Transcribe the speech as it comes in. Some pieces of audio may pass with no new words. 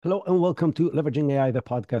Hello and welcome to Leveraging AI, the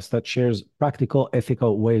podcast that shares practical,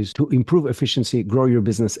 ethical ways to improve efficiency, grow your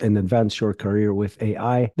business, and advance your career with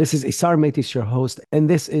AI. This is Isar Metis, your host, and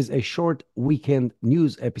this is a short weekend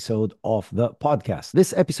news episode of the podcast.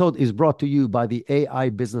 This episode is brought to you by the AI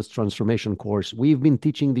Business Transformation course. We've been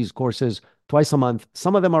teaching these courses twice a month.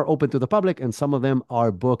 Some of them are open to the public and some of them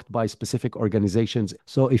are booked by specific organizations.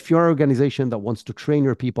 So if you're an organization that wants to train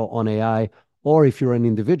your people on AI, or if you're an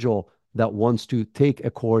individual that wants to take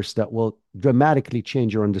a course that will dramatically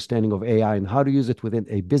change your understanding of AI and how to use it within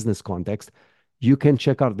a business context, you can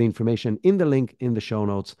check out the information in the link in the show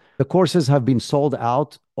notes. The courses have been sold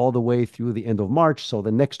out all the way through the end of March. So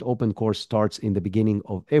the next open course starts in the beginning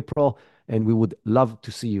of April, and we would love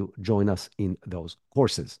to see you join us in those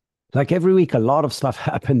courses. Like every week, a lot of stuff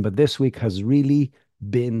happened, but this week has really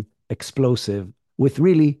been explosive with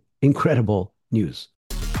really incredible news.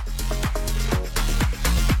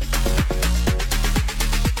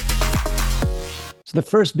 So the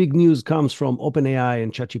first big news comes from OpenAI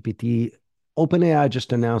and ChatGPT. OpenAI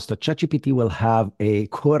just announced that ChatGPT will have a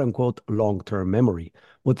quote unquote long-term memory.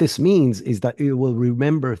 What this means is that it will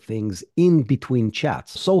remember things in between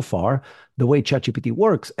chats. So far, the way ChatGPT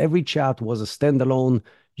works, every chat was a standalone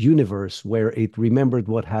universe where it remembered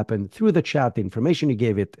what happened through the chat, the information you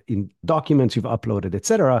gave it, in documents you've uploaded,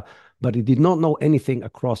 etc. But it did not know anything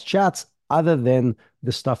across chats other than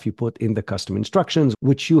the stuff you put in the custom instructions,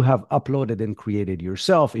 which you have uploaded and created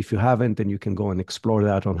yourself. If you haven't, then you can go and explore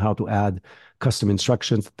that on how to add custom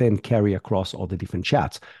instructions, then carry across all the different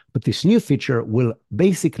chats. But this new feature will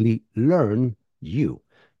basically learn you.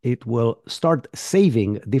 It will start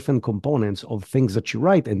saving different components of things that you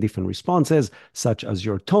write and different responses, such as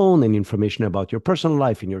your tone and information about your personal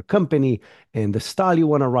life in your company and the style you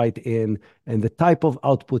want to write in and the type of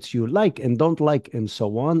outputs you like and don't like and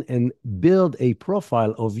so on, and build a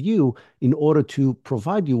profile of you in order to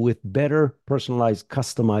provide you with better personalized,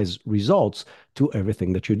 customized results to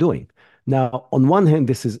everything that you're doing. Now, on one hand,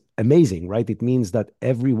 this is amazing, right? It means that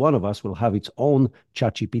every one of us will have its own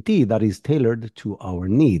ChatGPT that is tailored to our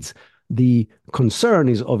needs. The concern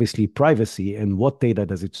is obviously privacy and what data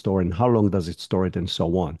does it store and how long does it store it and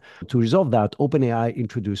so on. To resolve that, OpenAI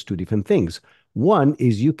introduced two different things. One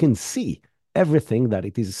is you can see everything that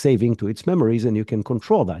it is saving to its memories, and you can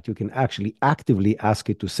control that. You can actually actively ask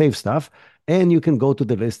it to save stuff, and you can go to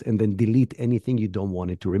the list and then delete anything you don't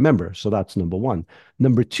want it to remember. So that's number one.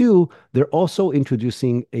 Number two, they're also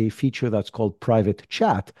introducing a feature that's called private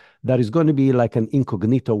chat that is going to be like an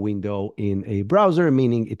incognito window in a browser,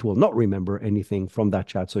 meaning it will not remember anything from that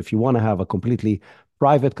chat. So if you want to have a completely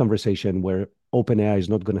private conversation where OpenAI is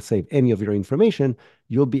not going to save any of your information,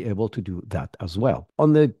 you'll be able to do that as well.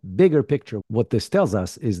 On the bigger picture, what this tells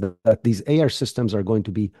us is that these AI systems are going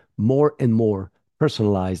to be more and more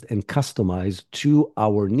personalized and customized to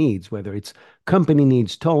our needs, whether it's company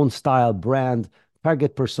needs, tone, style, brand,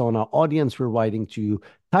 target persona, audience we're writing to,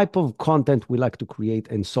 type of content we like to create,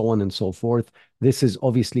 and so on and so forth. This is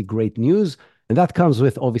obviously great news. And that comes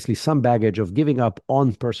with obviously some baggage of giving up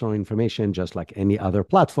on personal information, just like any other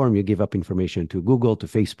platform. You give up information to Google, to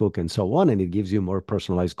Facebook, and so on, and it gives you more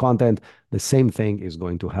personalized content. The same thing is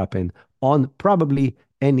going to happen on probably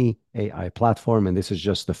any AI platform, and this is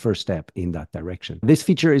just the first step in that direction. This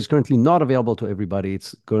feature is currently not available to everybody.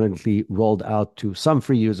 It's currently rolled out to some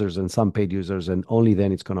free users and some paid users, and only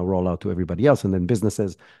then it's going to roll out to everybody else and then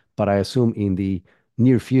businesses. But I assume in the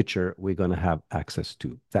near future, we're going to have access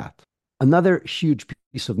to that. Another huge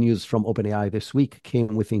piece of news from OpenAI this week came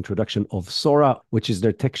with the introduction of Sora, which is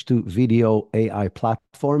their text-to-video AI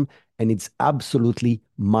platform, and it's absolutely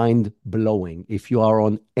mind-blowing. If you are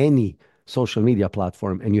on any social media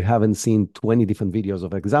platform and you haven't seen 20 different videos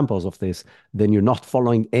of examples of this, then you're not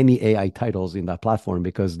following any AI titles in that platform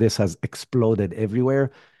because this has exploded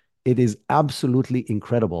everywhere. It is absolutely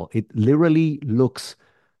incredible. It literally looks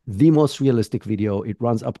the most realistic video. It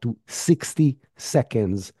runs up to 60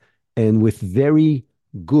 seconds and with very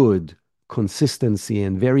good consistency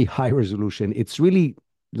and very high resolution. It's really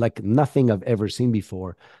like nothing I've ever seen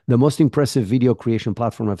before. The most impressive video creation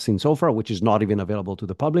platform I've seen so far, which is not even available to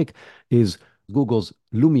the public, is Google's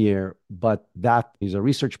Lumiere, but that is a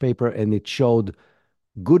research paper and it showed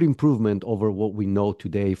good improvement over what we know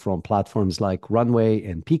today from platforms like Runway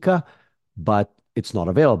and Pika, but it's not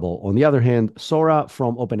available. On the other hand, Sora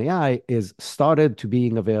from OpenAI is started to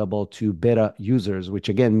being available to beta users, which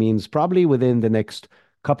again means probably within the next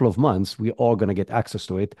couple of months, we're all going to get access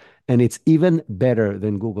to it. And it's even better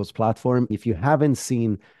than Google's platform. If you haven't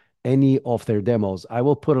seen any of their demos, I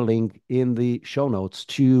will put a link in the show notes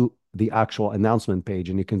to the actual announcement page,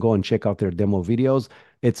 and you can go and check out their demo videos.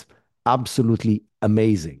 It's absolutely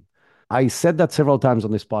amazing. I said that several times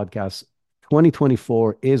on this podcast.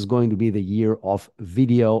 2024 is going to be the year of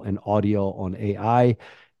video and audio on AI.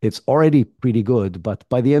 It's already pretty good, but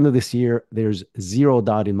by the end of this year, there's zero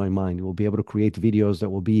doubt in my mind. We'll be able to create videos that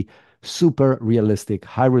will be super realistic,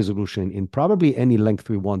 high resolution in probably any length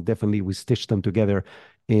we want. Definitely, we stitch them together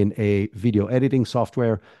in a video editing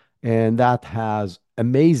software. And that has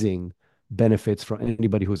amazing benefits for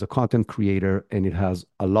anybody who's a content creator. And it has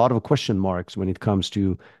a lot of question marks when it comes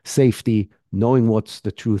to safety, knowing what's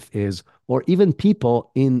the truth is, or even people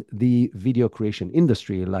in the video creation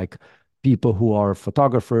industry, like people who are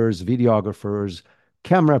photographers, videographers,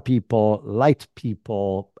 camera people, light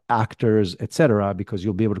people, actors, etc., because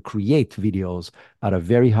you'll be able to create videos at a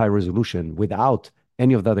very high resolution without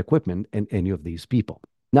any of that equipment and any of these people.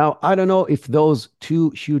 Now, I don't know if those two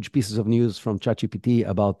huge pieces of news from ChatGPT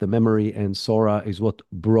about the memory and Sora is what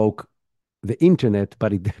broke the internet,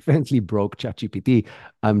 but it definitely broke ChatGPT.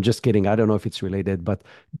 I'm just kidding. I don't know if it's related, but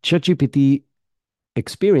ChatGPT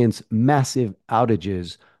experienced massive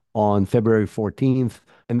outages on February 14th,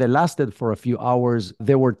 and they lasted for a few hours.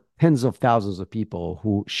 There were tens of thousands of people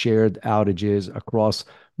who shared outages across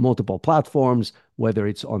multiple platforms, whether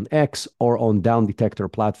it's on X or on Down Detector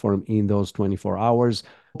platform in those 24 hours.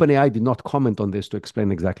 OpenAI did not comment on this to explain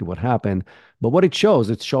exactly what happened, but what it shows,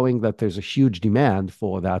 it's showing that there's a huge demand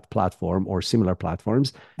for that platform or similar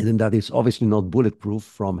platforms, and then that is obviously not bulletproof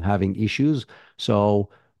from having issues. So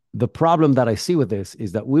the problem that I see with this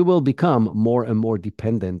is that we will become more and more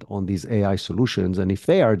dependent on these AI solutions. And if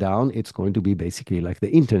they are down, it's going to be basically like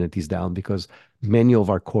the internet is down because many of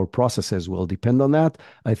our core processes will depend on that.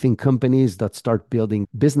 I think companies that start building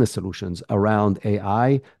business solutions around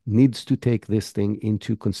AI needs to take this thing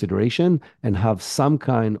into consideration and have some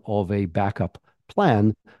kind of a backup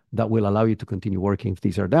plan that will allow you to continue working if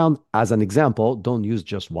these are down. As an example, don't use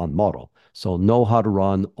just one model. So know how to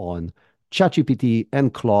run on ChatGPT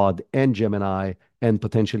and Claude and Gemini and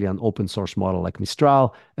potentially an open source model like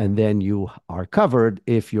Mistral. And then you are covered.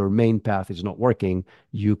 If your main path is not working,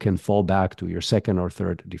 you can fall back to your second or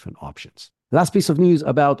third different options. Last piece of news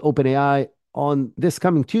about OpenAI. On this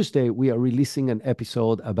coming Tuesday, we are releasing an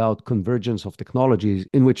episode about convergence of technologies,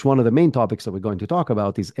 in which one of the main topics that we're going to talk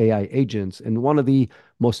about is AI agents. And one of the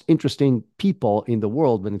most interesting people in the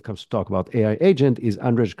world when it comes to talk about AI agent is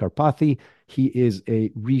Andrej Karpathy. He is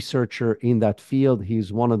a researcher in that field.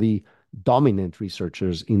 He's one of the dominant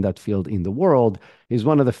researchers in that field in the world. He's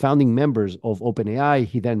one of the founding members of OpenAI.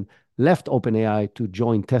 He then left OpenAI to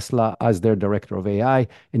join Tesla as their director of AI.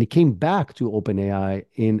 And he came back to OpenAI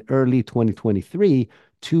in early 2023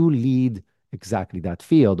 to lead exactly that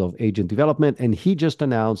field of agent development. And he just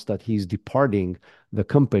announced that he's departing the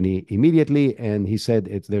company immediately. And he said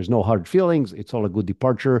there's no hard feelings, it's all a good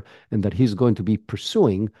departure, and that he's going to be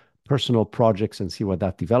pursuing personal projects and see what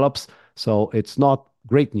that develops. So it's not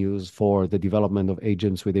great news for the development of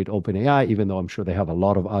agents within OpenAI, even though I'm sure they have a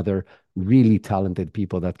lot of other really talented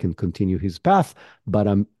people that can continue his path. But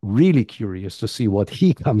I'm really curious to see what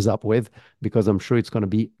he comes up with, because I'm sure it's going to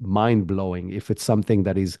be mind blowing if it's something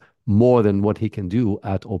that is more than what he can do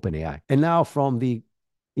at OpenAI. And now, from the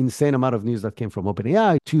insane amount of news that came from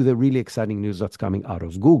OpenAI to the really exciting news that's coming out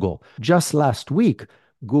of Google. Just last week,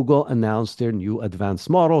 Google announced their new advanced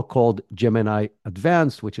model called Gemini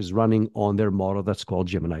Advanced, which is running on their model that's called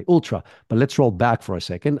Gemini Ultra. But let's roll back for a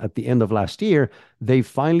second. At the end of last year, they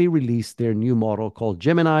finally released their new model called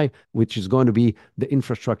Gemini, which is going to be the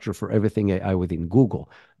infrastructure for everything AI within Google.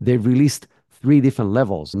 They've released three different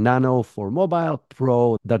levels: Nano for mobile,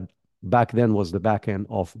 Pro, that back then was the back end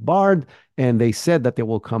of Bard. And they said that they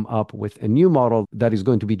will come up with a new model that is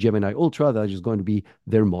going to be Gemini Ultra, that is going to be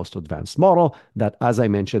their most advanced model that, as I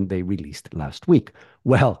mentioned, they released last week.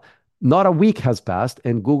 Well, not a week has passed,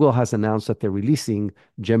 and Google has announced that they're releasing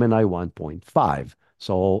Gemini 1.5.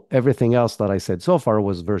 So everything else that I said so far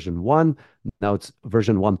was version 1. Now it's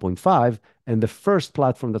version 1.5. And the first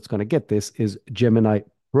platform that's going to get this is Gemini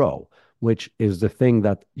Pro, which is the thing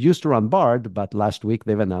that used to run Bard, but last week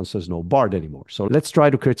they've announced there's no Bard anymore. So let's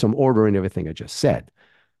try to create some order in everything I just said.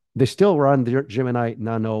 They still run their Gemini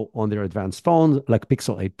Nano on their advanced phones, like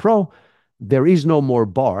Pixel 8 Pro. There is no more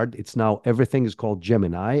Bard. It's now everything is called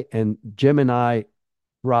Gemini, and Gemini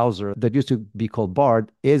browser that used to be called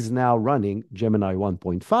Bard is now running Gemini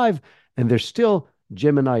 1.5, and there's still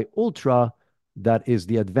Gemini Ultra, that is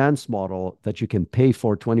the advanced model that you can pay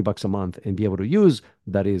for $20 a month and be able to use.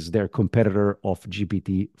 That is their competitor of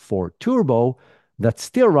GPT-4 Turbo that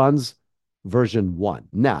still runs version 1.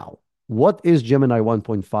 Now, what is Gemini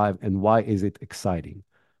 1.5 and why is it exciting?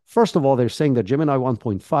 First of all, they're saying that Gemini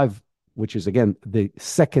 1.5 which is again the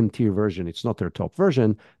second tier version, it's not their top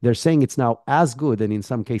version, they're saying it's now as good and in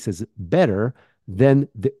some cases better than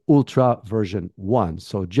the Ultra version 1.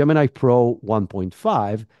 So Gemini Pro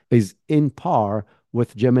 1.5 is in par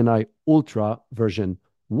with Gemini Ultra version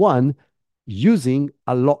 1 using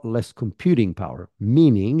a lot less computing power,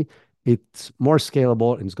 meaning it's more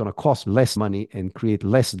scalable and it's going to cost less money and create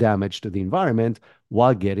less damage to the environment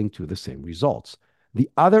while getting to the same results. The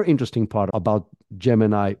other interesting part about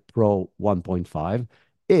Gemini Pro 1.5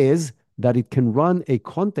 is that it can run a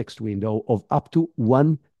context window of up to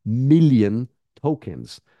 1 million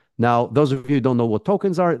tokens. Now, those of you who don't know what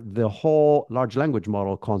tokens are, the whole large language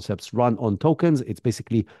model concepts run on tokens. It's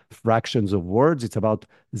basically fractions of words. It's about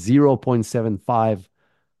 0.75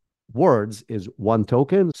 words is one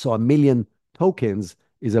token. So a million tokens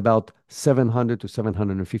is about 700 to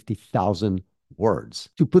 750,000 words.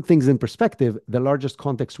 To put things in perspective, the largest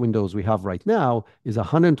context windows we have right now is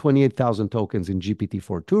 128,000 tokens in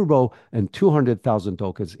GPT-4 Turbo and 200,000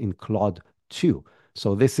 tokens in Claude 2.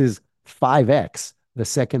 So this is 5x the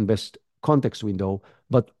second best context window.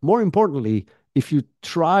 But more importantly, if you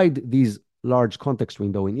tried these large context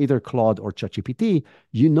window in either Claude or ChatGPT,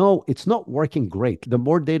 you know it's not working great. The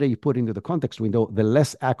more data you put into the context window, the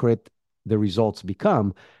less accurate the results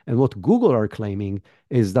become. And what Google are claiming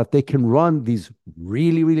is that they can run these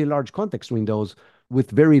really, really large context windows with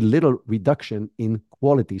very little reduction in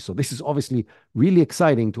quality. So this is obviously really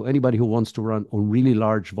exciting to anybody who wants to run on really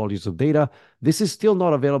large volumes of data. This is still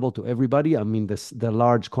not available to everybody. I mean, the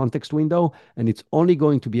large context window, and it's only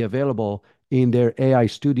going to be available in their AI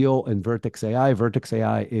Studio and Vertex AI. Vertex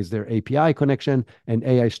AI is their API connection, and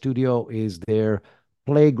AI Studio is their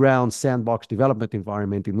playground sandbox development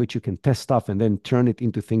environment in which you can test stuff and then turn it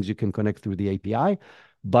into things you can connect through the API.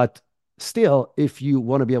 But still, if you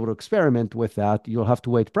want to be able to experiment with that, you'll have to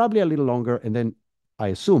wait probably a little longer. And then I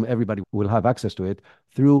assume everybody will have access to it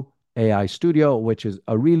through AI Studio, which is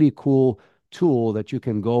a really cool tool that you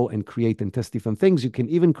can go and create and test different things. You can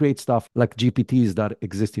even create stuff like GPTs that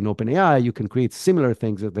exist in OpenAI. You can create similar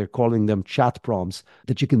things that they're calling them chat prompts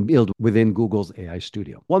that you can build within Google's AI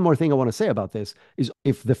Studio. One more thing I want to say about this is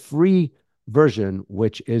if the free version,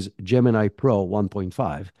 which is Gemini Pro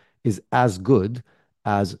 1.5, is as good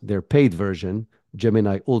as their paid version,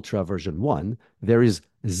 Gemini Ultra version 1, there is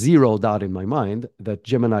zero doubt in my mind that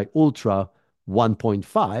Gemini Ultra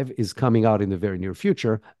 1.5 is coming out in the very near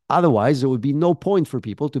future. Otherwise, there would be no point for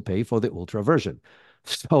people to pay for the Ultra version.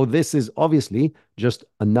 So this is obviously just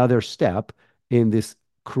another step in this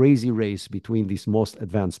crazy race between these most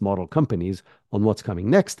advanced model companies on what's coming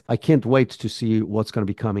next. I can't wait to see what's going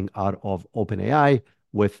to be coming out of OpenAI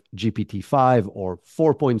with GPT-5 or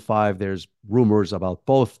 4.5. There's rumors about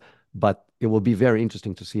both, but it will be very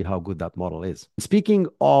interesting to see how good that model is. Speaking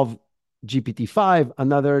of GPT-5,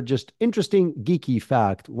 another just interesting geeky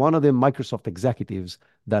fact, one of the Microsoft executives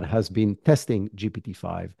that has been testing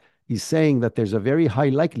GPT-5 is saying that there's a very high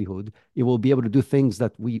likelihood it will be able to do things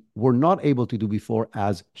that we were not able to do before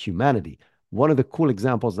as humanity. One of the cool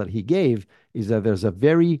examples that he gave is that there's a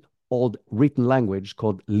very old written language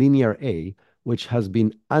called Linear A, which has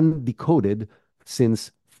been undecoded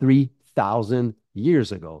since 3,000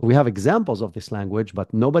 years ago. We have examples of this language,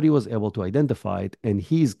 but nobody was able to identify it. And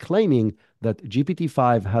he's claiming that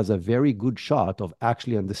GPT-5 has a very good shot of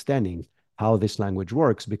actually understanding how this language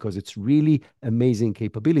works because it's really amazing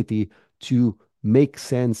capability to make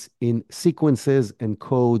sense in sequences and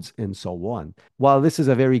codes and so on. While this is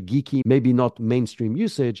a very geeky, maybe not mainstream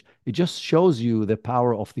usage, it just shows you the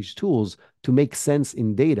power of these tools to make sense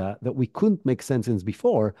in data that we couldn't make sense in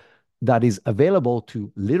before, that is available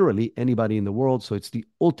to literally anybody in the world. So it's the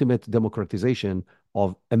ultimate democratization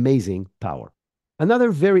of amazing power.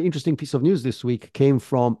 Another very interesting piece of news this week came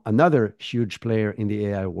from another huge player in the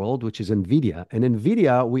AI world, which is NVIDIA. And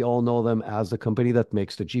NVIDIA, we all know them as the company that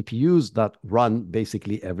makes the GPUs that run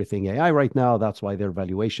basically everything AI right now. That's why their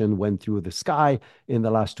valuation went through the sky in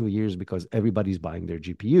the last 2 years because everybody's buying their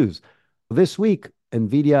GPUs. This week,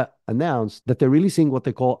 NVIDIA announced that they're releasing what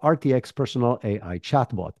they call RTX Personal AI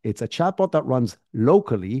Chatbot. It's a chatbot that runs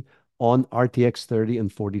locally on RTX 30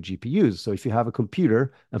 and 40 GPUs. So if you have a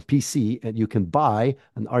computer, a PC, and you can buy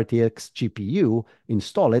an RTX GPU,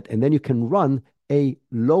 install it, and then you can run a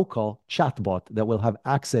local chatbot that will have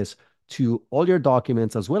access to all your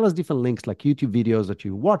documents as well as different links like YouTube videos that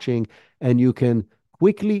you're watching, and you can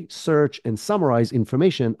quickly search and summarize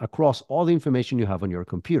information across all the information you have on your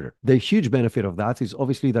computer. The huge benefit of that is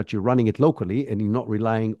obviously that you're running it locally and you're not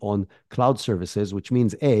relying on cloud services, which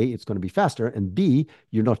means A, it's going to be faster, and B,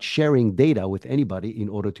 you're not sharing data with anybody in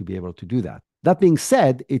order to be able to do that. That being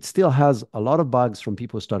said, it still has a lot of bugs from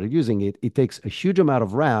people who started using it. It takes a huge amount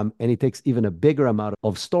of RAM and it takes even a bigger amount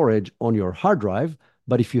of storage on your hard drive.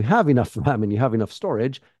 But if you have enough RAM and you have enough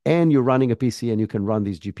storage and you're running a PC and you can run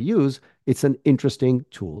these GPUs, it's an interesting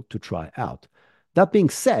tool to try out. That being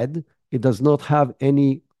said, it does not have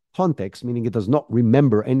any context, meaning it does not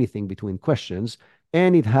remember anything between questions,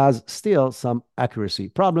 and it has still some accuracy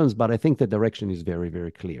problems, but I think the direction is very,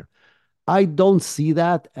 very clear. I don't see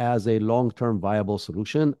that as a long-term viable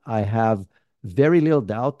solution. I have very little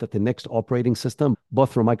doubt that the next operating system,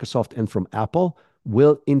 both from Microsoft and from Apple,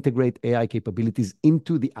 will integrate AI capabilities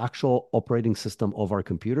into the actual operating system of our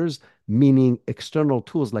computers, meaning external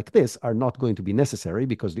tools like this are not going to be necessary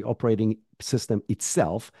because the operating system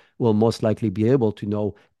itself will most likely be able to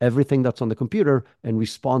know everything that's on the computer and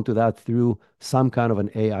respond to that through some kind of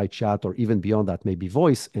an AI chat, or even beyond that, maybe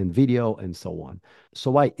voice and video and so on.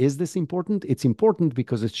 So why is this important? It's important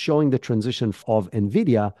because it's showing the transition of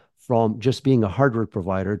NVIDIA from just being a hardware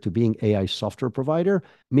provider to being AI software provider,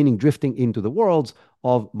 meaning drifting into the worlds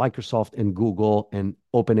of Microsoft and Google and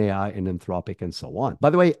OpenAI and Anthropic and so on.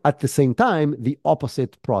 By the way, at the same time, the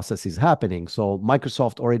opposite process is happening. So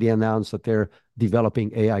Microsoft already announced that they're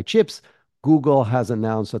developing AI chips. Google has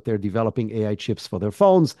announced that they're developing AI chips for their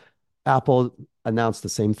phones. Apple announced the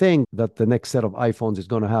same thing, that the next set of iPhones is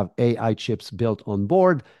going to have AI chips built on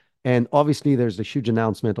board. And obviously, there's the huge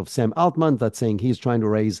announcement of Sam Altman that's saying he's trying to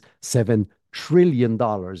raise $7 trillion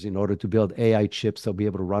in order to build AI chips that'll be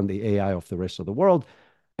able to run the AI of the rest of the world.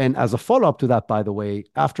 And as a follow-up to that, by the way,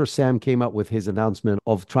 after Sam came up with his announcement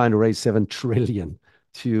of trying to raise 7 trillion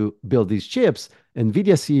to build these chips,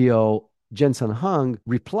 NVIDIA CEO Jensen Huang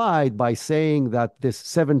replied by saying that this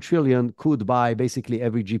 7 trillion could buy basically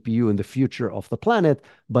every GPU in the future of the planet.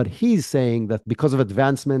 But he's saying that because of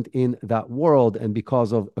advancement in that world and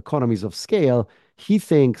because of economies of scale, he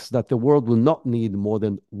thinks that the world will not need more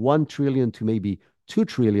than 1 trillion to maybe 2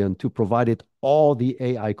 trillion to provide it all the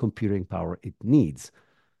AI computing power it needs.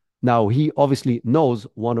 Now, he obviously knows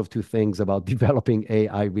one of two things about developing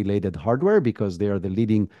AI related hardware because they are the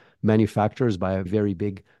leading manufacturers by a very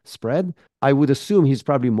big spread. I would assume he's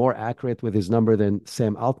probably more accurate with his number than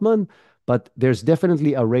Sam Altman, but there's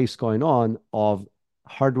definitely a race going on of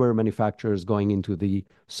hardware manufacturers going into the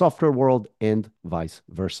software world and vice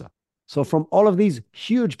versa. So from all of these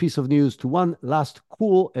huge piece of news to one last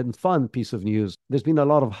cool and fun piece of news, there's been a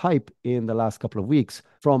lot of hype in the last couple of weeks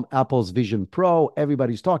from Apple's Vision Pro.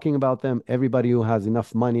 Everybody's talking about them. Everybody who has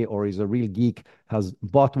enough money or is a real geek has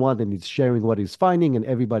bought one and is sharing what he's finding, and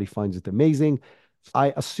everybody finds it amazing.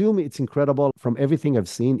 I assume it's incredible. From everything I've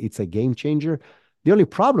seen, it's a game changer. The only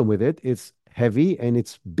problem with it is heavy and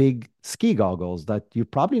it's big ski goggles that you're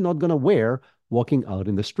probably not going to wear walking out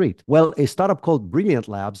in the street. Well, a startup called Brilliant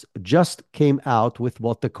Labs just came out with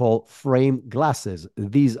what they call frame glasses.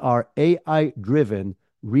 These are AI-driven,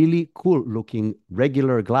 really cool-looking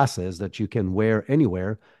regular glasses that you can wear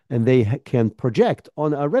anywhere, and they can project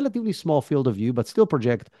on a relatively small field of view, but still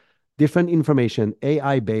project different information,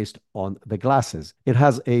 AI based on the glasses. It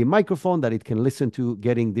has a microphone that it can listen to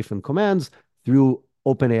getting different commands through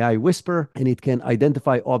OpenAI Whisper, and it can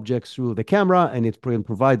identify objects through the camera, and it can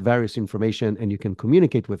provide various information, and you can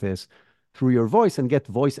communicate with this through your voice and get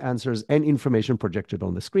voice answers and information projected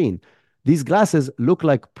on the screen. These glasses look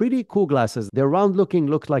like pretty cool glasses. They're round looking,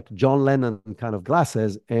 look like John Lennon kind of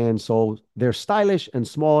glasses. And so they're stylish and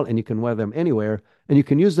small, and you can wear them anywhere. And you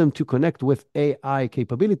can use them to connect with AI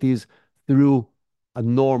capabilities through a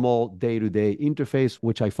normal day-to-day interface,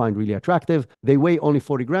 which I find really attractive. They weigh only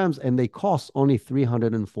 40 grams and they cost only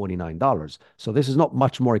 $349. So this is not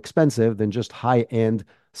much more expensive than just high-end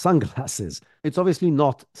sunglasses. It's obviously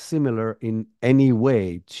not similar in any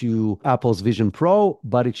way to Apple's Vision Pro,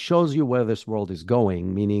 but it shows you where this world is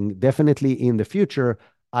going, meaning definitely in the future,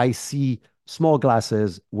 I see small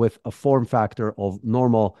glasses with a form factor of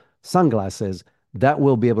normal sunglasses that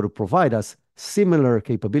will be able to provide us similar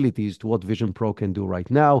capabilities to what Vision Pro can do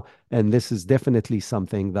right now. And this is definitely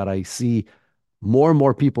something that I see more and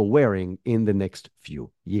more people wearing in the next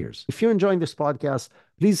few years. If you're enjoying this podcast,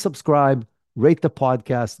 please subscribe, rate the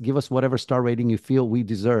podcast, give us whatever star rating you feel we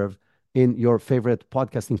deserve in your favorite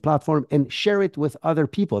podcasting platform, and share it with other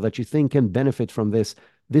people that you think can benefit from this.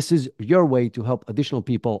 This is your way to help additional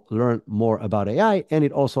people learn more about AI, and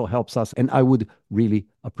it also helps us, and I would really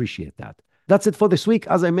appreciate that. That's it for this week.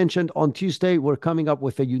 As I mentioned, on Tuesday, we're coming up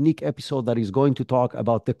with a unique episode that is going to talk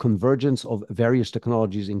about the convergence of various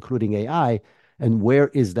technologies, including AI, and where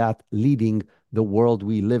is that leading the world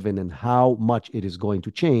we live in and how much it is going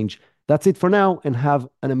to change. That's it for now, and have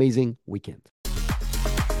an amazing weekend.